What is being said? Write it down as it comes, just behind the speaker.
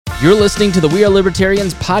You're listening to the We Are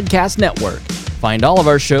Libertarians Podcast Network. Find all of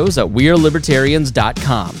our shows at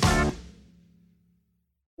wearelibertarians.com.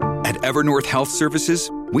 At Evernorth Health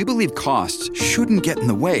Services, we believe costs shouldn't get in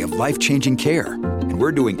the way of life-changing care, and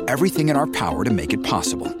we're doing everything in our power to make it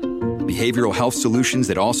possible. Behavioral health solutions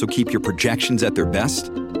that also keep your projections at their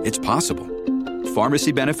best? It's possible.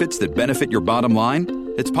 Pharmacy benefits that benefit your bottom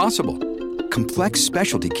line? It's possible. Complex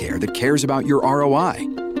specialty care that cares about your ROI?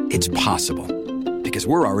 It's possible. Because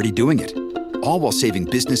we're already doing it. All while saving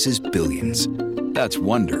businesses billions. That's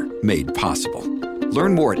Wonder made possible.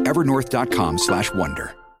 Learn more at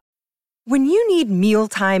evernorth.com/wonder. When you need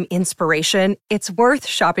mealtime inspiration, it's worth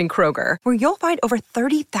shopping Kroger, where you'll find over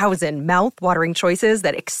 30,000 mouth-watering choices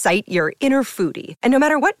that excite your inner foodie. And no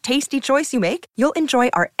matter what tasty choice you make, you'll enjoy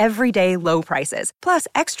our everyday low prices, plus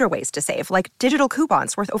extra ways to save, like digital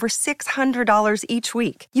coupons worth over $600 each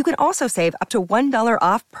week. You can also save up to $1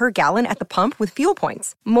 off per gallon at the pump with fuel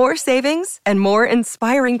points. More savings and more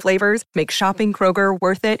inspiring flavors make shopping Kroger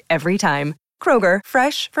worth it every time. Kroger,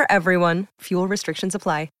 fresh for everyone. Fuel restrictions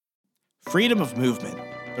apply. Freedom of movement,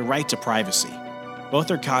 the right to privacy.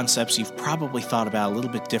 Both are concepts you've probably thought about a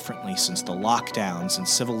little bit differently since the lockdowns and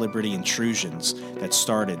civil liberty intrusions that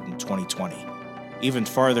started in 2020. Even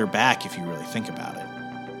farther back if you really think about it.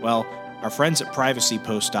 Well, our friends at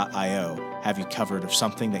privacypost.io have you covered of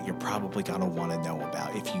something that you're probably going to want to know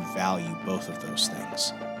about if you value both of those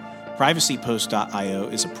things. Privacypost.io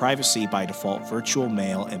is a privacy by default virtual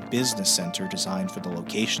mail and business center designed for the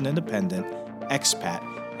location-independent, expat,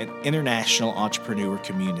 and international entrepreneur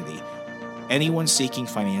community. Anyone seeking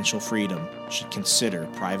financial freedom should consider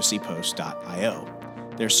privacypost.io.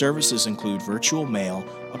 Their services include virtual mail,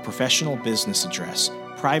 a professional business address,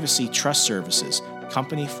 privacy trust services,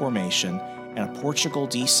 company formation, and a Portugal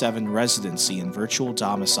D7 residency and virtual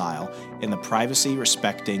domicile in the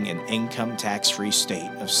privacy-respecting and income tax-free state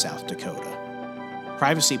of South Dakota.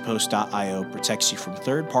 Privacypost.io protects you from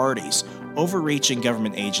third parties, overreaching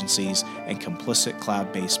government agencies, and complicit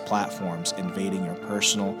cloud-based platforms invading your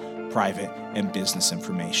personal, private, and business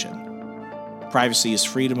information. Privacy is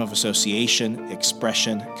freedom of association,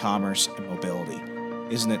 expression, commerce, and mobility.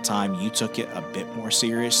 Isn't it time you took it a bit more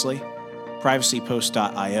seriously?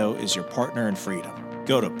 Privacypost.io is your partner in freedom.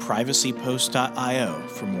 Go to privacypost.io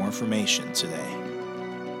for more information today.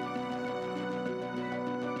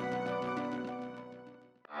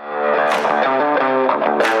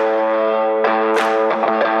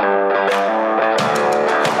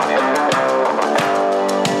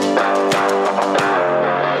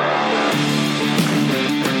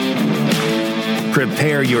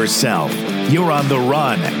 Prepare yourself. You're on the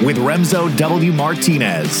run with Remzo W.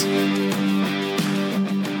 Martinez.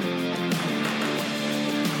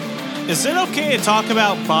 Is it okay to talk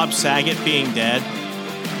about Bob Saget being dead?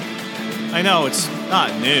 I know it's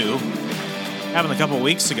not new. Happened a couple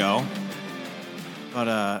weeks ago.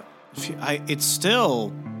 But it's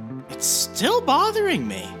still bothering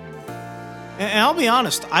me. And I'll be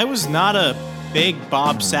honest, I was not a big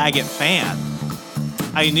Bob Saget fan.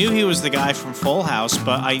 I knew he was the guy from Full House,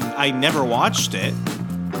 but I never watched it.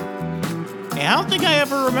 And I don't think I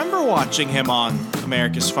ever remember watching him on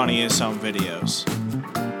America's Funniest Home Videos.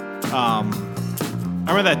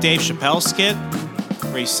 Remember that Dave Chappelle skit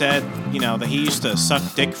where he said, that he used to suck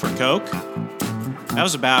dick for coke? That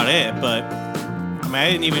was about it, but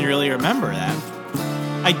I didn't even really remember that.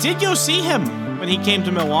 I did go see him when he came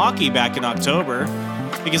to Milwaukee back in October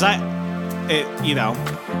because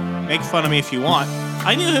make fun of me if you want.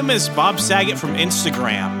 I knew him as Bob Saget from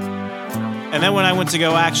Instagram. And then when I went to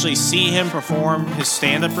go actually see him perform his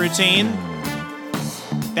stand-up routine,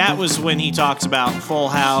 that was when he talked about Full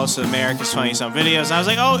House and America's Funniest Home Videos. And I was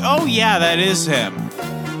like, oh yeah, that is him.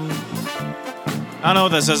 I don't know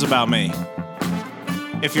what that says about me.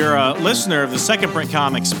 If you're a listener of the Second Print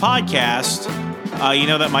Comics podcast, you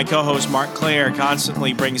know that my co-host Mark Claire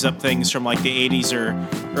constantly brings up things from like the 80s or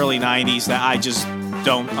early 90s that I just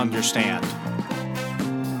don't understand.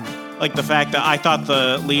 Like the fact that I thought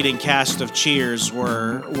the leading cast of Cheers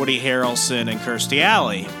were Woody Harrelson and Kirstie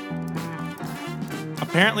Alley.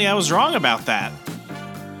 Apparently I was wrong about that.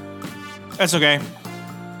 That's okay.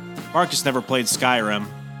 Marcus never played Skyrim.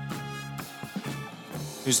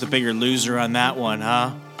 Who's the bigger loser on that one,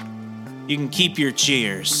 huh? You can keep your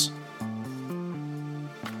cheers.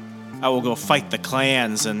 I will go fight the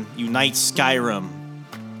clans and unite Skyrim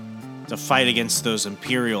to fight against those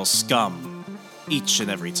Imperial scum each and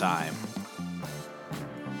every time.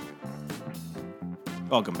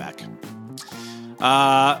 Welcome back.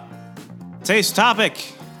 Today's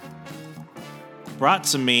topic brought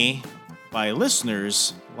to me by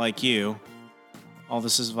listeners like you. All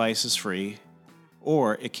this advice is free.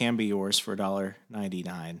 or it can be yours for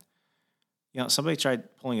 $1.99. Somebody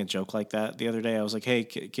tried pulling a joke like that the other day. I was like, hey,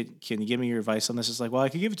 can you give me your advice on this? It's like, well, I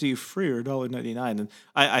could give it to you free or $1.99. And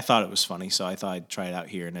I thought it was funny, so I thought I'd try it out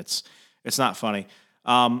here, and it's not funny.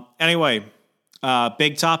 Anyway,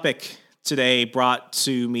 big topic today brought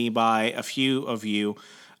to me by a few of you.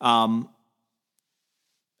 I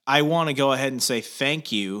want to go ahead and say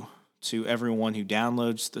thank you to everyone who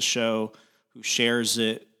downloads the show, who shares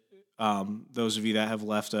it. Those of you that have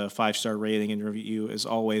left a 5-star rating and review, as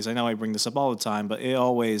always. I know I bring this up all the time, but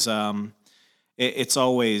it's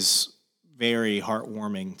always very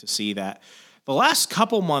heartwarming to see that. The last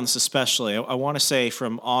couple months, especially, I want to say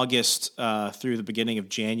from August through the beginning of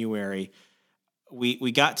January,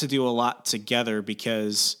 we got to do a lot together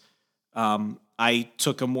because I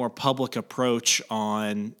took a more public approach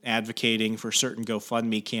on advocating for certain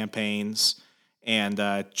GoFundMe campaigns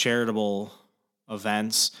and charitable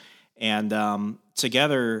events. And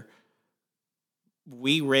together,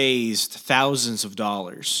 we raised thousands of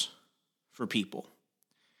dollars for people.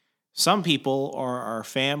 Some people are our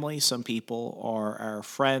family, some people are our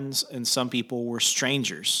friends, and some people were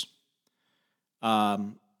strangers.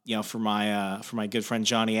 For my good friend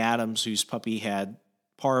Johnny Adams, whose puppy had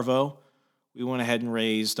parvo, we went ahead and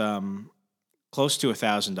raised close to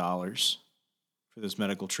 $1,000 for those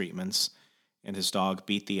medical treatments, and his dog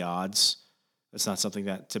beat the odds. That's not something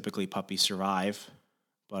that typically puppies survive,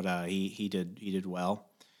 but he did well.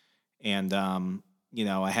 And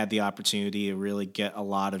I had the opportunity to really get a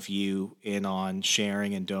lot of you in on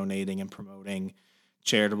sharing and donating and promoting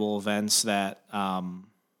charitable events that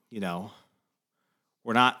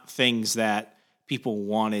were not things that people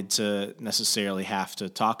wanted to necessarily have to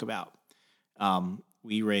talk about.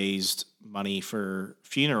 We raised money for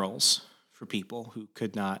funerals for people who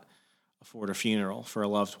could not afford a funeral for a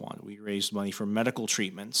loved one. We raised money for medical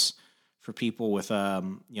treatments for people with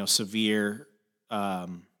severe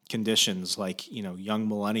conditions like young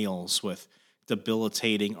millennials with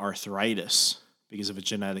debilitating arthritis because of a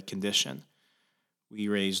genetic condition. We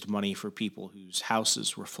raised money for people whose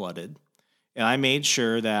houses were flooded, and I made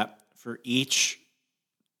sure that for each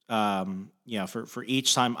for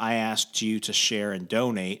each time I asked you to share and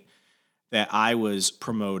donate, that I was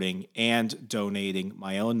promoting and donating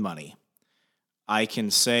my own money. I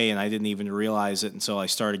can say, and I didn't even realize it until I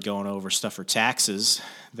started going over stuff for taxes,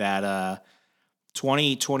 that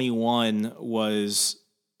 2021 was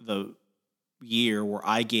the year where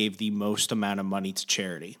I gave the most amount of money to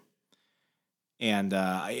charity. And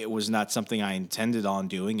it was not something I intended on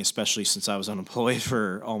doing, especially since I was unemployed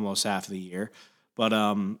for almost half of the year. But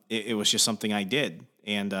it was just something I did.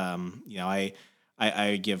 And, I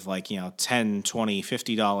give like, $10, $20,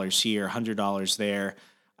 $50 here, $100 there.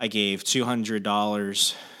 I gave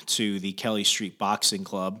 $200 to the Kelly Street Boxing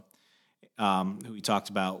Club, who we talked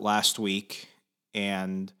about last week.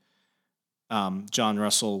 And John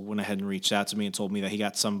Russell went ahead and reached out to me and told me that he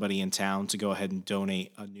got somebody in town to go ahead and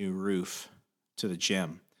donate a new roof to the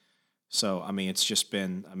gym. So, it's just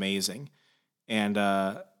been amazing. And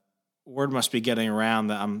word must be getting around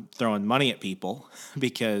that I'm throwing money at people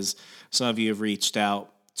because some of you have reached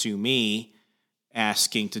out to me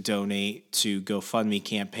asking to donate to GoFundMe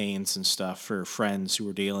campaigns and stuff for friends who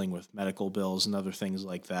are dealing with medical bills and other things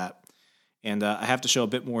like that. And I have to show a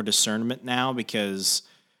bit more discernment now because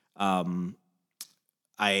I'm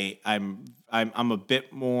a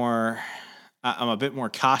bit more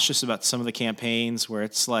cautious about some of the campaigns where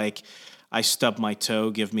it's like I stub my toe,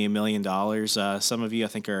 give me $1 million. Some of you I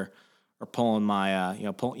think are pulling my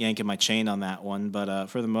yanking my chain on that one, but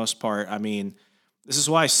for the most part, this is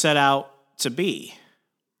why I set out to be.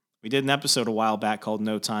 We did an episode a while back called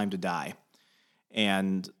No Time to Die.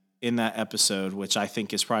 And in that episode, which I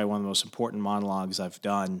think is probably one of the most important monologues I've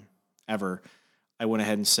done ever, I went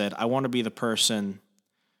ahead and said, I want to be the person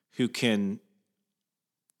who can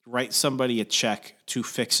write somebody a check to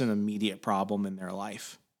fix an immediate problem in their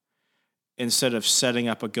life instead of setting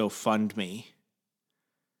up a GoFundMe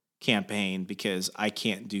campaign because I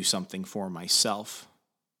can't do something for myself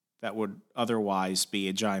that would otherwise be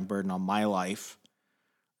a giant burden on my life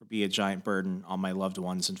or be a giant burden on my loved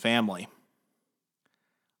ones and family.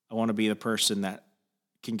 I want to be the person that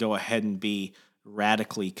can go ahead and be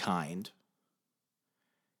radically kind.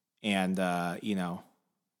 And,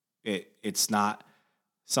 it's not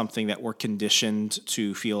something that we're conditioned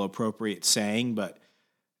to feel appropriate saying, but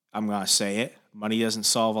I'm going to say it. Money doesn't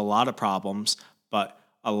solve a lot of problems, but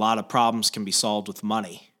a lot of problems can be solved with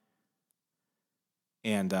money.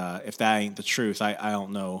 And if that ain't the truth, I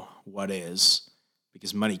don't know what is,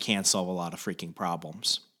 because money can't solve a lot of freaking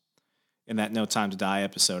problems. In that No Time to Die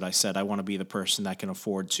episode, I said I want to be the person that can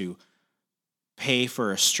afford to pay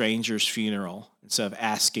for a stranger's funeral instead of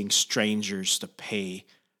asking strangers to pay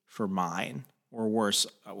for mine. Or worse,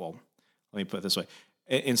 well, let me put it this way.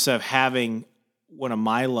 Instead of having one of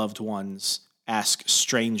my loved ones ask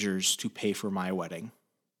strangers to pay for my wedding.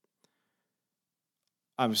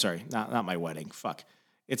 I'm sorry, not my wedding. Fuck.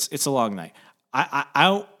 It's a long night.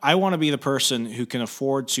 I want to be the person who can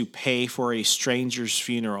afford to pay for a stranger's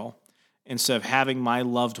funeral instead of having my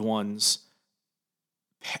loved ones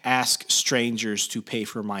ask strangers to pay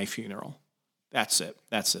for my funeral. That's it.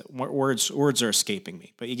 Words are escaping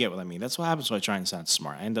me, but you get what I mean. That's what happens when I try and sound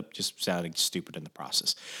smart. I end up just sounding stupid in the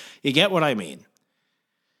process. You get what I mean.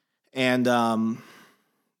 And,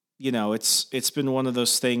 it's been one of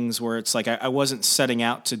those things where it's like I wasn't setting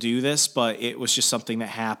out to do this, but it was just something that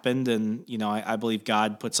happened. And, I believe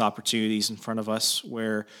God puts opportunities in front of us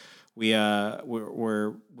where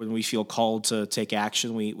we're when we feel called to take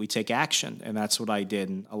action, we take action. And that's what I did.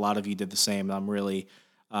 And a lot of you did the same. And I'm really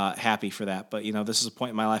happy for that. But, this is a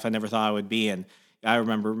point in my life I never thought I would be in. I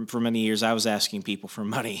remember for many years I was asking people for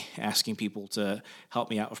money, asking people to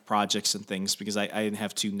help me out with projects and things because I didn't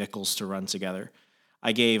have two nickels to run together.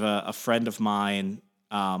 I gave a friend of mine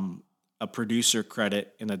a producer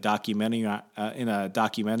credit in a documentary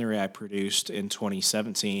I produced in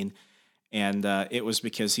 2017, and it was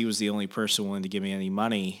because he was the only person willing to give me any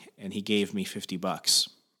money, and he gave me $50.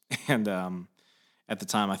 And at the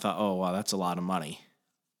time, I thought, oh wow, that's a lot of money.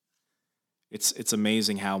 It's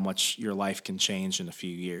amazing how much your life can change in a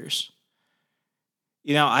few years.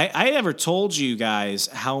 I never told you guys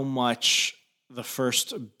how much the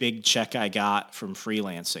first big check I got from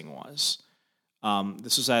freelancing was.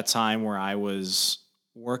 This was at a time where I was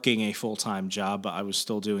working a full-time job, but I was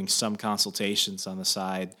still doing some consultations on the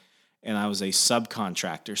side, and I was a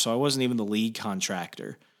subcontractor. So I wasn't even the lead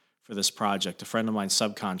contractor for this project. A friend of mine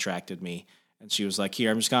subcontracted me, and she was like, here,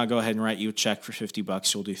 I'm just going to go ahead and write you a check for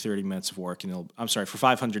 $50. You'll do 30 minutes of work, and for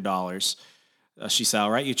 $500. She said, I'll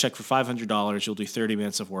write you a check for $500. You'll do 30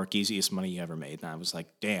 minutes of work, easiest money you ever made. And I was like,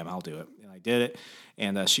 damn, I'll do it. And I did it.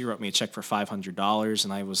 And she wrote me a check for $500.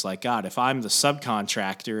 And I was like, God, if I'm the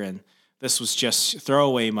subcontractor and this was just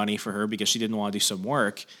throwaway money for her because she didn't want to do some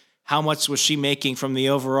work, how much was she making from the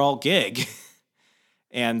overall gig?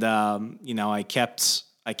 And,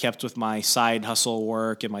 I kept with my side hustle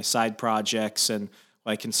work and my side projects and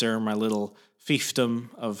what I consider my little fiefdom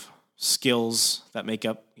of skills that make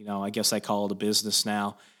up, I guess I call it a business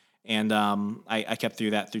now. And I kept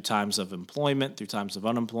through that through times of employment, through times of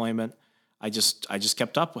unemployment. I just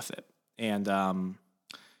kept up with it. And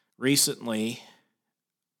recently,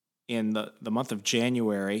 in the month of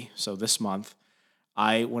January, so this month,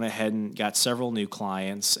 I went ahead and got several new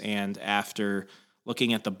clients. And after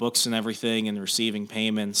looking at the books and everything and receiving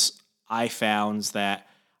payments, I found that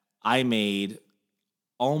I made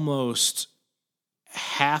almost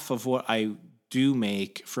half of what I do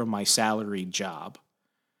make from my salaried job.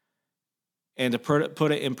 And to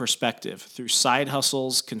put it in perspective, through side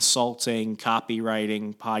hustles, consulting,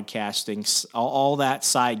 copywriting, podcasting, all that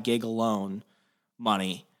side gig alone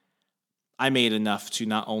money, I made enough to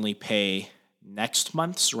not only pay next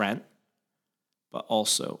month's rent, but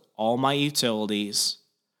also all my utilities,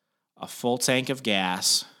 a full tank of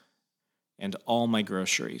gas, and all my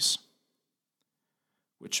groceries.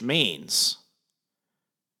 Which means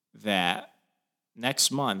that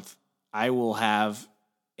next month I will have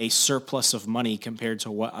a surplus of money compared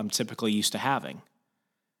to what I'm typically used to having.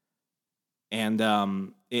 And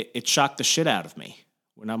it shocked the shit out of me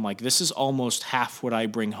when I'm like, this is almost half what I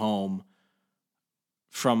bring home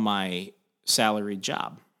from my salaried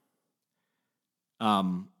job.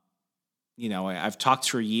 I've talked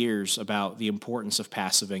for years about the importance of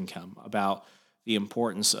passive income, about the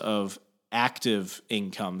importance of active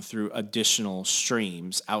income through additional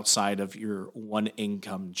streams outside of your one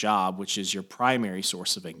income job, which is your primary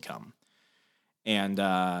source of income. And,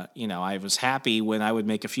 I was happy when I would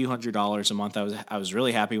make a few $100s a month. I was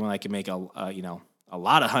really happy when I could make a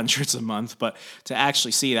lot of hundreds a month, but to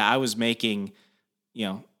actually see that I was making,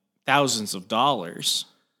 thousands of dollars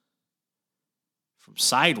from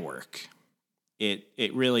side work,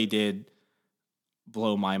 it really did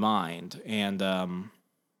blow my mind. And,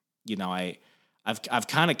 I've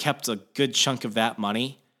kind of kept a good chunk of that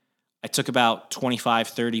money. I took about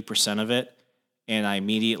 25-30% of it, and I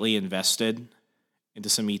immediately invested into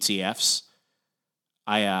some ETFs.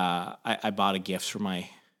 I bought a gift for my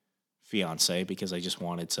fiance because I just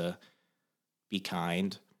wanted to be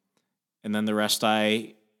kind, and then the rest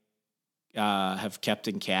I have kept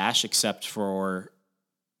in cash, except for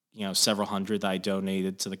several hundred that I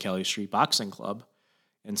donated to the Kelly Street Boxing Club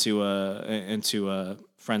into a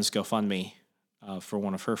friend's GoFundMe for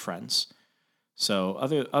one of her friends. So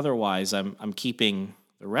otherwise, I'm keeping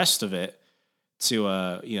the rest of it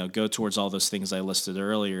to go towards all those things I listed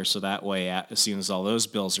earlier. So that way, as soon as all those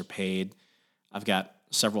bills are paid, I've got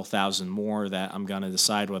several thousand more that I'm going to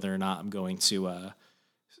decide whether or not I'm going to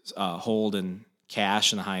hold in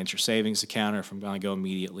cash in a high interest savings account, or if I'm going to go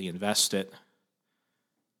immediately invest it.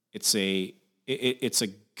 It's a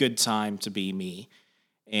good time to be me,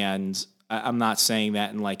 and I'm not saying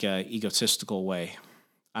that in like a egotistical way.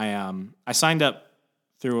 I signed up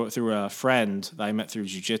through a friend that I met through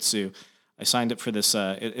jiu-jitsu. I signed up for this.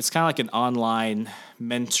 It's kind of like an online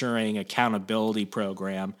mentoring accountability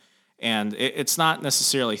program, and it's not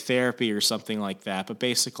necessarily therapy or something like that. But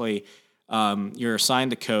basically, you're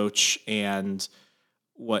assigned a coach, and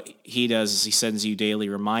what he does is he sends you daily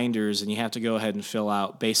reminders, and you have to go ahead and fill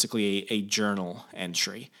out basically a journal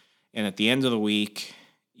entry. And at the end of the week,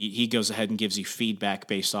 he goes ahead and gives you feedback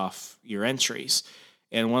based off your entries.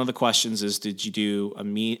 And one of the questions is, did you do a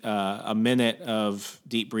minute of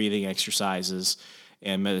deep breathing exercises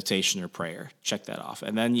and meditation or prayer? Check that off.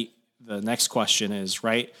 And then the next question is,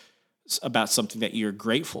 write about something that you're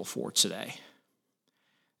grateful for today.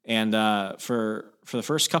 And for the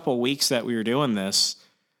first couple of weeks that we were doing this,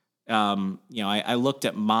 I looked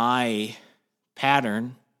at my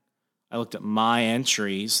pattern. I looked at my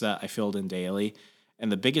entries that I filled in daily.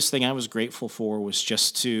 And the biggest thing I was grateful for was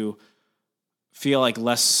just to feel like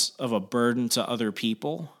less of a burden to other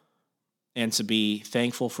people, and to be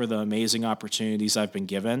thankful for the amazing opportunities I've been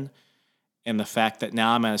given, and the fact that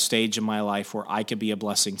now I'm at a stage in my life where I can be a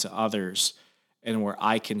blessing to others and where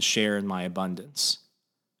I can share in my abundance.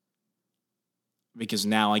 Because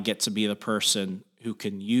now I get to be the person who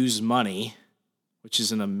can use money, which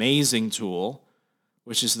is an amazing tool,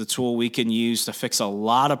 which is the tool we can use to fix a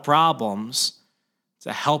lot of problems,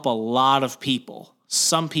 to help a lot of people.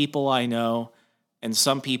 Some people I know, and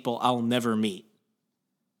some people I'll never meet.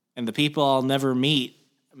 And the people I'll never meet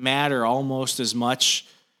matter almost as much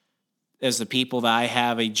as the people that I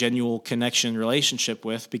have a genuine connection relationship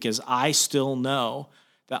with, because I still know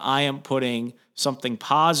that I am putting something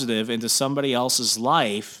positive into somebody else's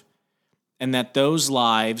life, and that those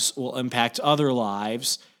lives will impact other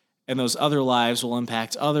lives, and those other lives will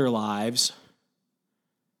impact other lives.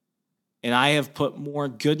 And I have put more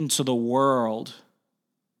good into the world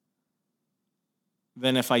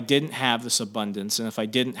than if I didn't have this abundance and if I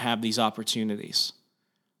didn't have these opportunities.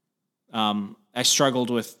 I struggled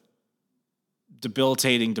with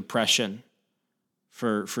debilitating depression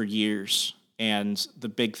for years. And the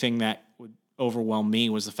big thing that would overwhelm me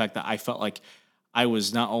was the fact that I felt like I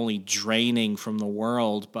was not only draining from the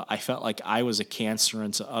world, but I felt like I was a cancer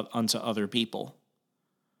unto other people,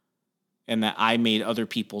 and that I made other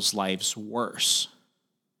people's lives worse.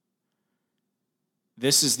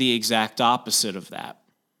 This is the exact opposite of that.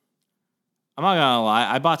 I'm not gonna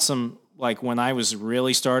lie. I bought some, like when I was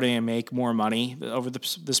really starting to make more money over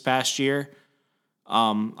this past year,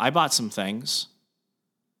 I bought some things.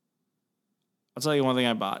 I'll tell you one thing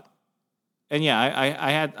I bought. And yeah,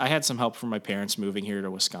 I had some help from my parents moving here to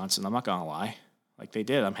Wisconsin. I'm not gonna lie. Like they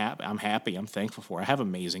did. I'm happy. I'm thankful for it. I have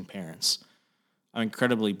amazing parents. I'm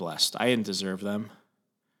incredibly blessed. I didn't deserve them.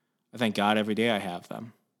 I thank God every day I have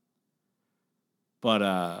them. But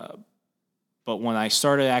when I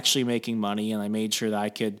started actually making money, and I made sure that I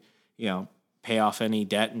could, pay off any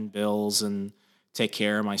debt and bills and take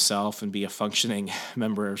care of myself and be a functioning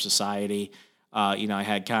member of society, I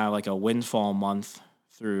had kind of like a windfall month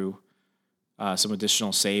through some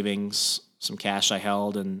additional savings, some cash I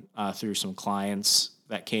held, and through some clients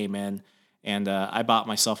that came in. And I bought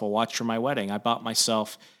myself a watch for my wedding. I bought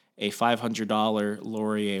myself a $500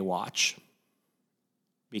 Laurier watch,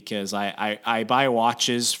 because I buy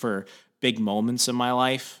watches for big moments in my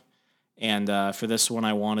life. And for this one,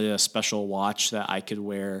 I wanted a special watch that I could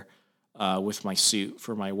wear with my suit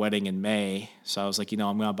for my wedding in May. So I was like, I'm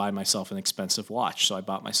going to buy myself an expensive watch. So I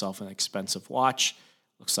bought myself an expensive watch.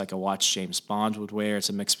 Looks like a watch James Bond would wear. It's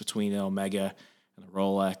a mix between an Omega and a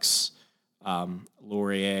Rolex.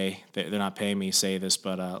 Laurier, they're not paying me to say this,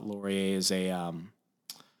 but Laurier is a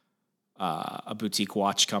boutique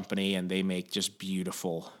watch company, and they make just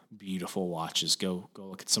beautiful, beautiful watches. Go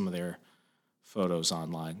look at some of their photos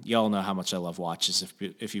online. Y'all know how much I love watches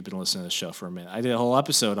if you've been listening to the show for a minute. I did a whole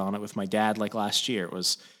episode on it with my dad like last year. It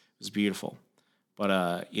was beautiful. But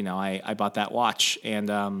I bought that watch,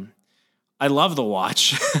 and I love the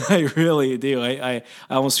watch. I really do. I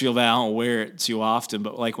almost feel bad I don't wear it too often,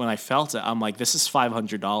 but like when I felt it, I'm like, this is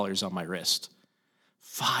 $500 on my wrist.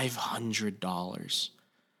 $500.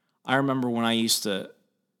 I remember when I used to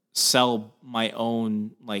sell my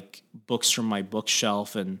own like books from my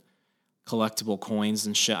bookshelf and collectible coins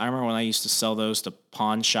and shit. I remember when I used to sell those to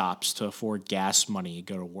pawn shops to afford gas money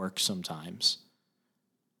to go to work sometimes.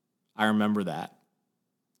 I remember that.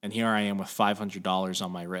 And here I am with $500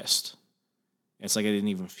 on my wrist. It's like I didn't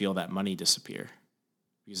even feel that money disappear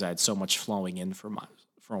because I had so much flowing in for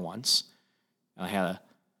once. And I had a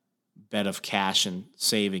bed of cash and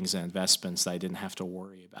savings and investments that I didn't have to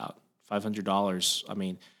worry about. $500, I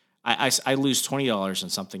mean, I lose $20 on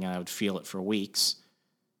something and I would feel it for weeks.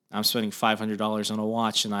 I'm spending $500 on a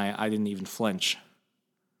watch and I didn't even flinch.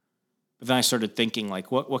 But then I started thinking,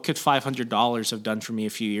 like, what could $500 have done for me a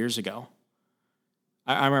few years ago?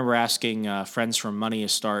 I remember asking friends for money to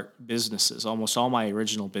start businesses. Almost all my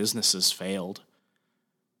original businesses failed.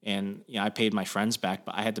 And I paid my friends back,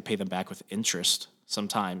 but I had to pay them back with interest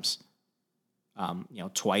sometimes,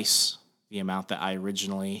 twice the amount that I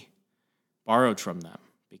originally borrowed from them,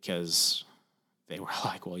 because they were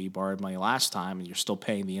like, well, you borrowed money last time and you're still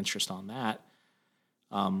paying the interest on that.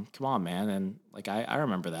 Come on, man. And like, I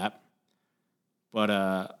remember that.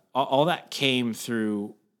 But all that came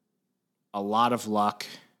through a lot of luck,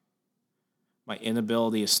 my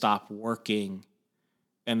inability to stop working,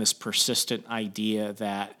 and this persistent idea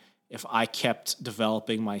that if I kept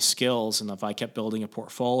developing my skills and if I kept building a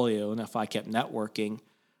portfolio and if I kept networking,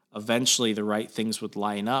 eventually the right things would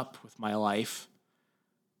line up with my life.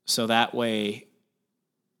 So that way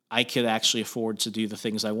I could actually afford to do the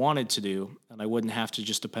things I wanted to do, and I wouldn't have to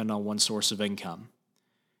just depend on one source of income.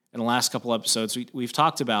 In the last couple episodes, we've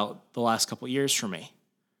talked about the last couple of years for me,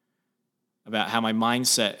 about how my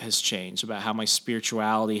mindset has changed, about how my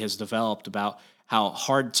spirituality has developed, about how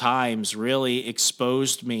hard times really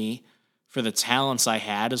exposed me for the talents I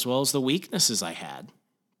had as well as the weaknesses I had.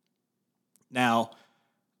 Now,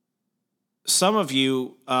 some of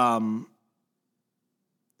you have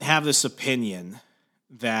this opinion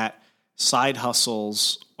that side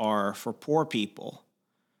hustles are for poor people,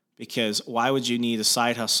 because why would you need a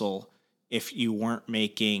side hustle if you weren't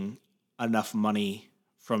making enough money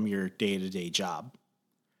from your day-to-day job?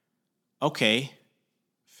 Okay,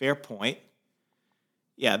 fair point.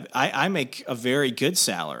 Yeah, I make a very good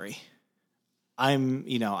salary.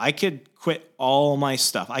 I could quit all my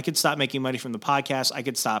stuff. I could stop making money from the podcast. I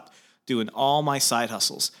could stop doing all my side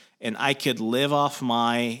hustles, and I could live off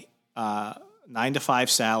my 9-to-5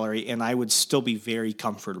 salary, and I would still be very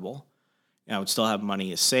comfortable. I would still have money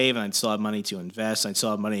to save, and I'd still have money to invest. I'd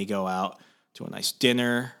still have money to go out to a nice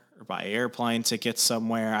dinner or buy airplane tickets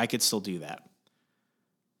somewhere. I could still do that.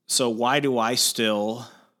 So why do I still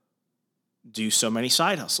do so many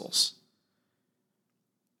side hustles?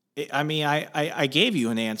 I gave you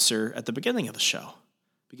an answer at the beginning of the show,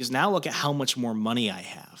 because now look at how much more money I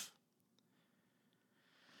have.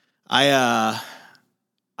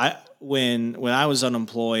 When I was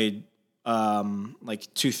unemployed,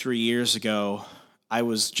 like 2-3 years ago, I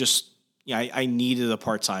was just, I needed a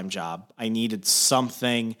part-time job. I needed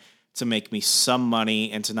something to make me some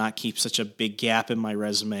money and to not keep such a big gap in my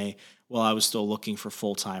resume while I was still looking for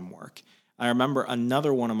full-time work. I remember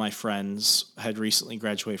another one of my friends had recently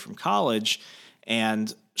graduated from college,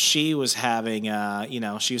 and she was having,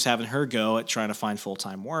 having her go at trying to find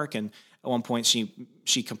full-time work. And at one point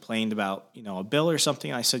she complained about, a bill or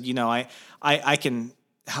something. I said, I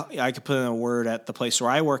could put in a word at the place where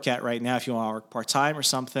I work at right now if you want to work part-time or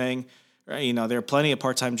something. Or, there are plenty of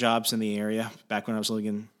part-time jobs in the area back when I was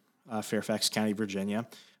living in Fairfax County, Virginia.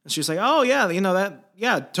 And she was like, oh,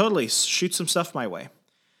 yeah, totally, shoot some stuff my way.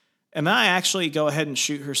 And then I actually go ahead and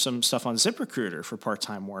shoot her some stuff on ZipRecruiter for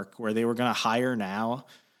part-time work where they were going to hire now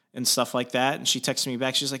and stuff like that. And she texted me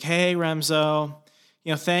back. She's like, hey, Remzo,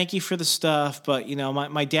 thank you for the stuff. But,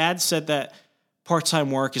 my dad said that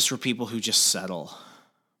part-time work is for people who just settle.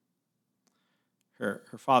 Her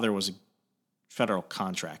father was a federal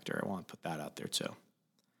contractor. I want to put that out there too.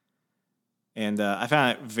 And I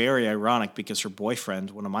found it very ironic because her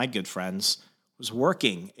boyfriend, one of my good friends, was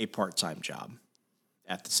working a part-time job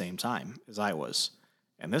at the same time as I was.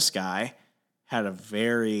 And this guy had a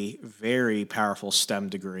very, very powerful STEM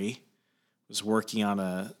degree, was working on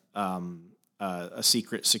a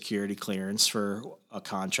secret security clearance for a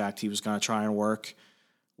contract he was going to try and work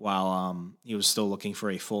while he was still looking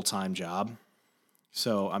for a full-time job.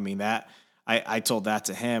 So, I told that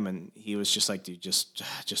to him, and he was just like, dude,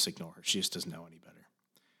 just ignore her. She just doesn't know any better.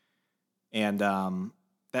 And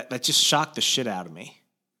that just shocked the shit out of me.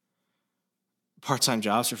 Part-time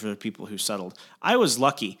jobs are for the people who settled. I was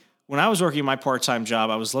lucky. When I was working my part-time job,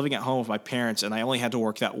 I was living at home with my parents, and I only had to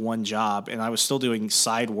work that one job, and I was still doing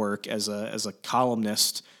side work as a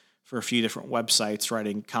columnist for a few different websites,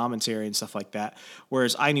 writing commentary and stuff like that.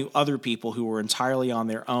 Whereas I knew other people who were entirely on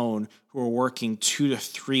their own, who were working 2 to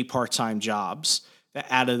 3 part-time jobs that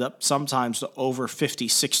added up sometimes to over 50,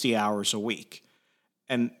 60 hours a week.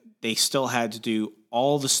 And they still had to do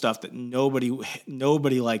all the stuff that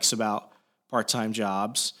nobody likes about part-time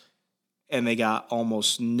jobs. And they got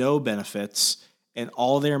almost no benefits. And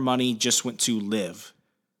all their money just went to live.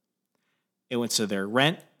 It went to their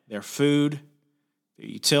rent, their food, their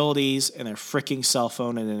utilities, and their freaking cell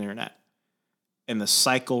phone and internet. And the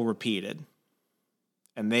cycle repeated.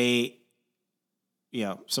 And they,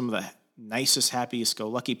 some of the nicest, happiest, go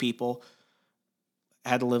lucky people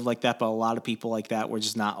had to live like that, but a lot of people like that were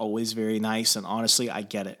just not always very nice. And honestly, I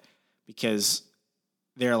get it, because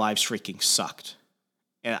their lives freaking sucked.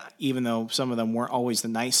 And even though some of them weren't always the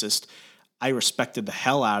nicest, I respected the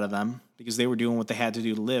hell out of them because they were doing what they had to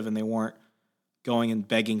do to live, and they weren't going and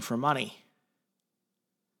begging for money.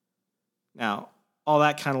 Now, all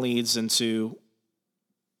that kind of leads into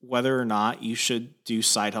whether or not you should do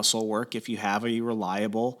side hustle work if you have a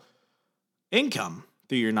reliable income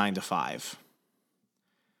through your 9 to 5.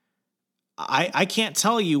 I can't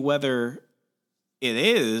tell you whether it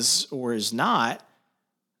is or is not,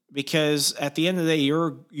 because at the end of the day,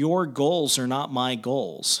 your goals are not my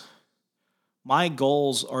goals. My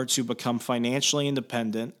goals are to become financially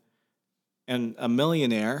independent and a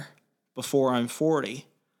millionaire before I'm 40.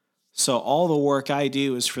 So all the work I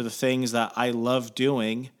do is for the things that I love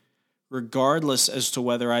doing, regardless as to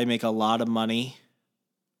whether I make a lot of money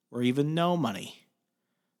or even no money,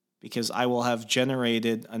 because I will have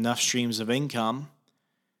generated enough streams of income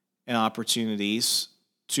and opportunities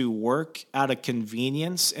to work out of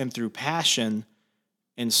convenience and through passion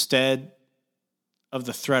instead of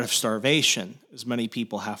the threat of starvation, as many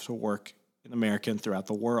people have to work in America and throughout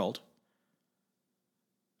the world.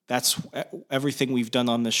 That's everything we've done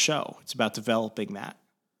on this show. It's about developing that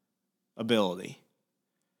ability.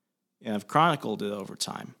 And I've chronicled it over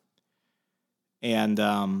time. And,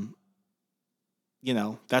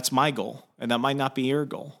 that's my goal. And that might not be your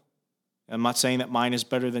goal. I'm not saying that mine is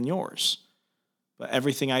better than yours. But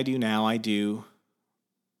everything I do now, I do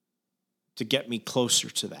to get me closer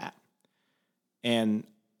to that. And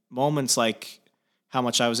moments like how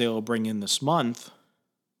much I was able to bring in this month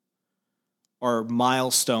are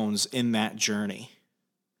milestones in that journey.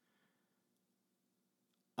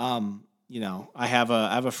 I have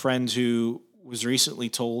a friend who was recently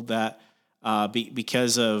told that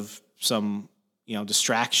because of some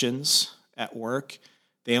distractions at work,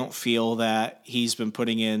 they don't feel that he's been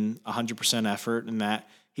putting in 100% effort, and that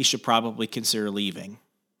he should probably consider leaving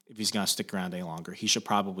if he's going to stick around any longer. He should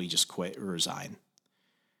probably just quit or resign.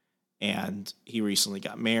 And he recently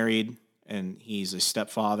got married, and he's a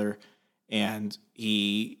stepfather, and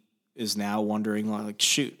he is now wondering,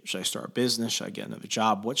 shoot, should I start a business? Should I get another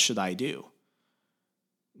job? What should I do?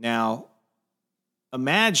 Now,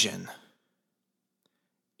 imagine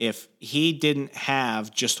if he didn't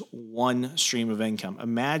have just one stream of income.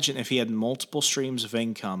 Imagine if he had multiple streams of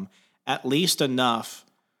income, at least enough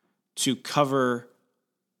to cover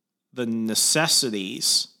the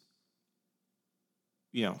necessities,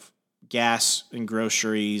 gas and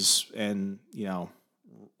groceries and,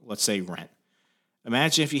 let's say rent.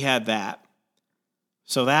 Imagine if you had that.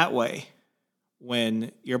 So that way,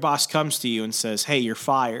 when your boss comes to you and says, hey, you're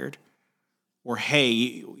fired, or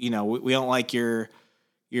hey, we don't like your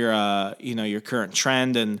current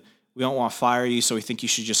trend, and we don't want to fire you, so we think you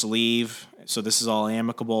should just leave. So this is all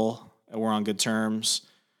amicable, and we're on good terms,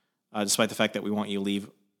 despite the fact that we want you to leave.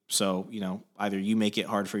 So, either you make it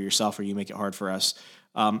hard for yourself or you make it hard for us.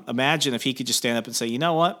 Imagine if he could just stand up and say, you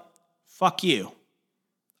know what? Fuck you.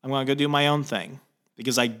 I'm going to go do my own thing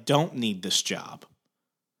because I don't need this job.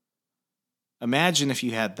 Imagine if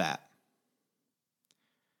you had that.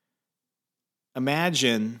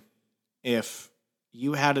 Imagine if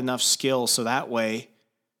you had enough skill so that way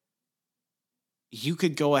you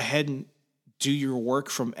could go ahead and do your work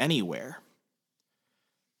from anywhere.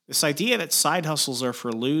 This idea that side hustles are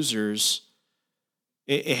for losers,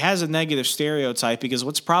 it has a negative stereotype, because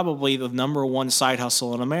what's probably the number one side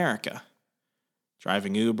hustle in America?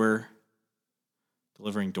 Driving Uber,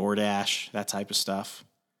 delivering DoorDash, that type of stuff.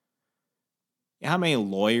 You know how many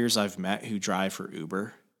lawyers I've met who drive for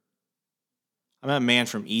Uber? I met a man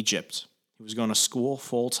from Egypt. He was going to school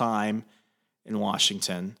full-time in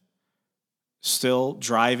Washington, still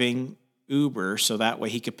driving Uber so that way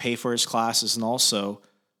he could pay for his classes and also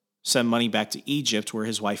send money back to Egypt where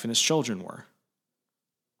his wife and his children were.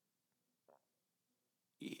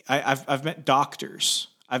 I've met doctors.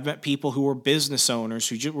 I've met people who were business owners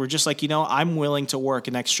who were just like, I'm willing to work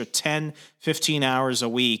an extra 10, 15 hours a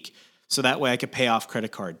week so that way I could pay off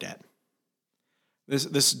credit card debt.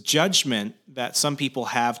 This judgment that some people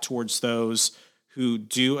have towards those who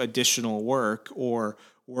do additional work or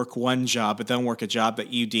work one job but then work a job that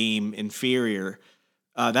you deem inferior,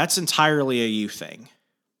 that's entirely a you thing.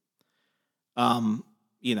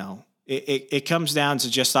 It comes down to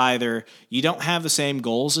just either you don't have the same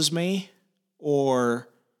goals as me or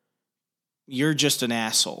you're just an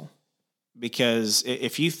asshole. Because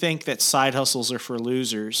if you think that side hustles are for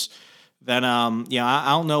losers, then I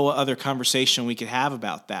don't know what other conversation we could have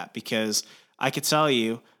about that. Because I could tell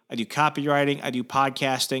you, I do copywriting, I do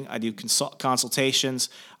podcasting, I do consultations,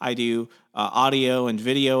 I do audio and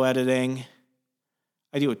video editing,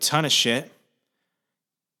 I do a ton of shit,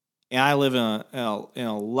 and I live in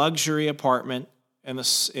a luxury apartment in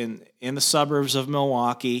the suburbs of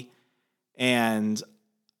Milwaukee, and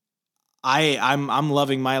I'm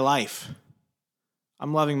loving my life.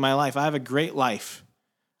 I'm loving my life. I have a great life.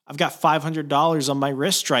 I've got $500 on my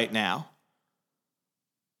wrist right now.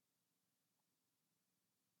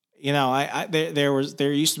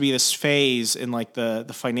 There used to be this phase in like the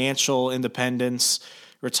financial independence,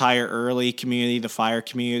 retire early community, the FIRE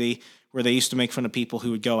community, where they used to make fun of people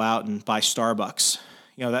who would go out and buy Starbucks.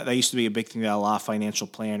 That used to be a big thing that a lot of financial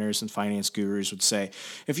planners and finance gurus would say.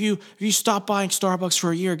 If you stop buying Starbucks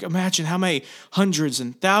for a year, imagine how many hundreds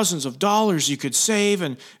and thousands of dollars you could save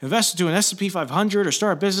and invest into an S&P 500 or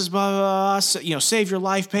start a business, blah, blah, blah, save your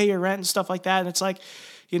life, pay your rent and stuff like that. And it's like,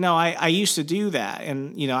 I used to do that.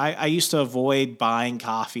 And, I used to avoid buying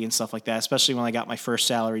coffee and stuff like that, especially when I got my first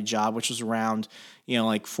salary job, which was around,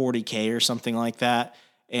 like $40K or something like that.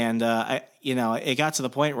 And, it got to the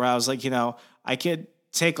point where I was like, I could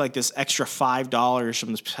take like this extra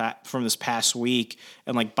 $5 from this past week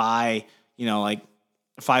and like buy, like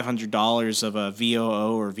 $500 of a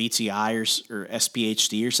VOO or VTI or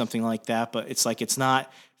SPHD or something like that. But it's like, it's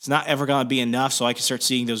not ever going to be enough. So I can start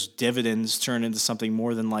seeing those dividends turn into something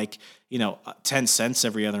more than like, 10 cents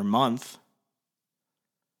every other month.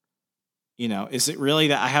 Is it really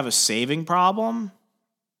that I have a saving problem?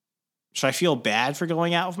 Should I feel bad for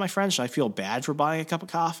going out with my friends? Should I feel bad for buying a cup of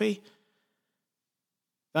coffee?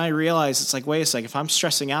 Then I realized it's like, wait a second, if I'm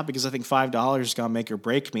stressing out because I think $5 is going to make or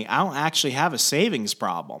break me, I don't actually have a savings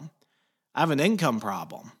problem. I have an income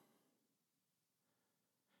problem.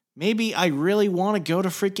 Maybe I really want to go to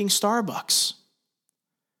freaking Starbucks.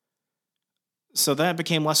 So then it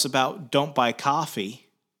became less about don't buy coffee.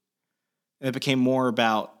 And it became more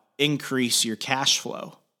about increase your cash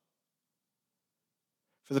flow.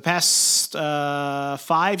 For the past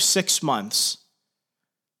 5-6 months,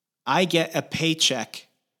 I get a paycheck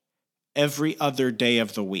every other day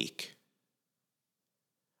of the week.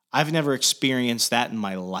 I've never experienced that in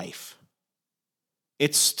my life.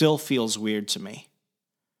 It still feels weird to me.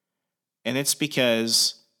 And it's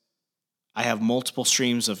because I have multiple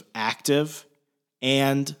streams of active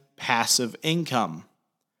and passive income.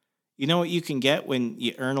 You know what you can get when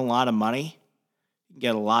you earn a lot of money? You can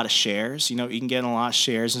get a lot of shares. You can get a lot of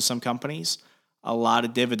shares in some companies, a lot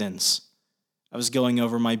of dividends. I was going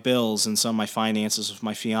over my bills and some of my finances with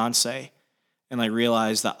my fiance, and I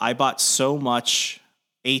realized that I bought so much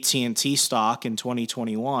AT&T stock in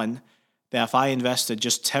 2021 that if I invested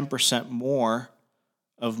just 10% more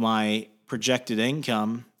of my projected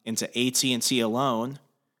income into AT&T alone,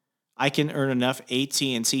 I can earn enough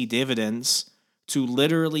AT&T dividends to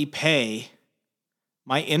literally pay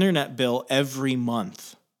my internet bill every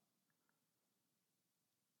month.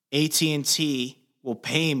 AT&T will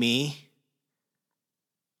pay me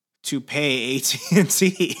to pay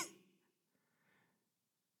AT&T.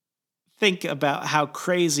 Think about how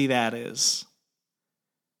crazy that is.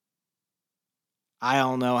 I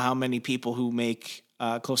don't know how many people who make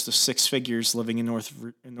close to 6 figures living in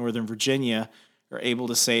Northern Virginia are able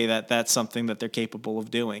to say that that's something that they're capable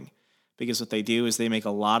of doing. Because what they do is they make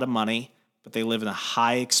a lot of money, but they live in a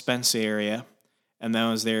high expense area. And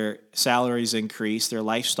then as their salaries increase, their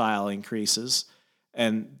lifestyle increases,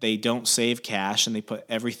 and they don't save cash and they put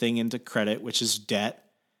everything into credit, which is debt.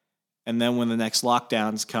 And then when the next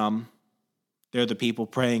lockdowns come, they're the people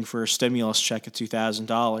praying for a stimulus check of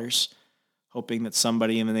 $2,000, hoping that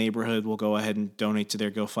somebody in the neighborhood will go ahead and donate to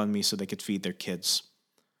their GoFundMe so they could feed their kids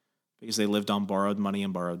because they lived on borrowed money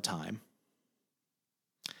and borrowed time.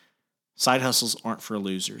 Side hustles aren't for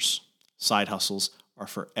losers. Side hustles are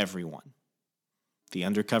for everyone. The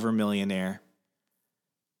undercover millionaire,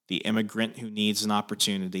 the immigrant who needs an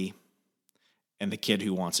opportunity, and the kid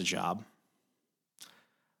who wants a job.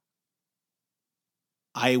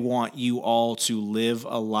 I want you all to live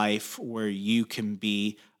a life where you can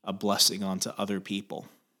be a blessing onto other people.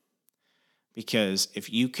 Because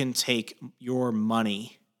if you can take your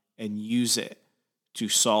money and use it to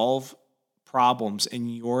solve problems in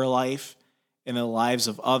your life and the lives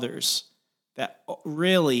of others that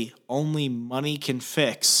really only money can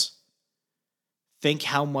fix, think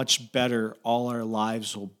how much better all our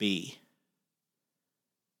lives will be.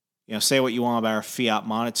 Say what you want about our fiat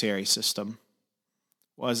monetary system.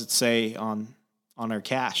 What does it say on our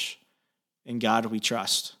cash? In God we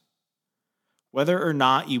trust. Whether or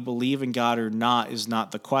not you believe in God or not is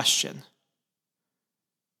not the question.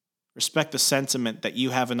 Respect the sentiment that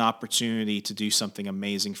you have an opportunity to do something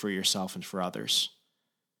amazing for yourself and for others.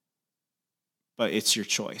 But it's your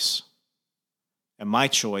choice. And my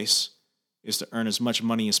choice is to earn as much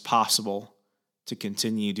money as possible to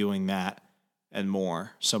continue doing that and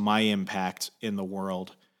more, so my impact in the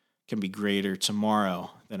world can be greater tomorrow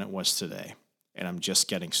than it was today. And I'm just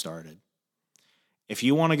getting started. If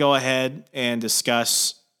you want to go ahead and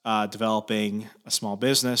discuss developing a small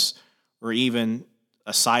business or even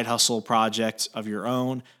a side hustle project of your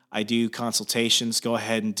own, I do consultations. Go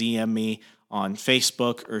ahead and DM me on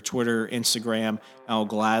Facebook or Twitter, Instagram. I'll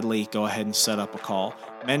gladly go ahead and set up a call.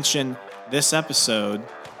 Mention this episode,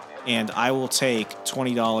 and I will take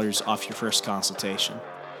 $20 off your first consultation.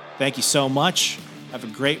 Thank you so much. Have a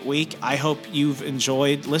great week. I hope you've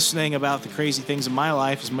enjoyed listening about the crazy things in my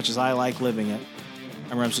life as much as I like living it.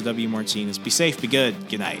 I'm Remso W. Martinez. Be safe, be good.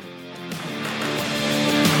 Good night.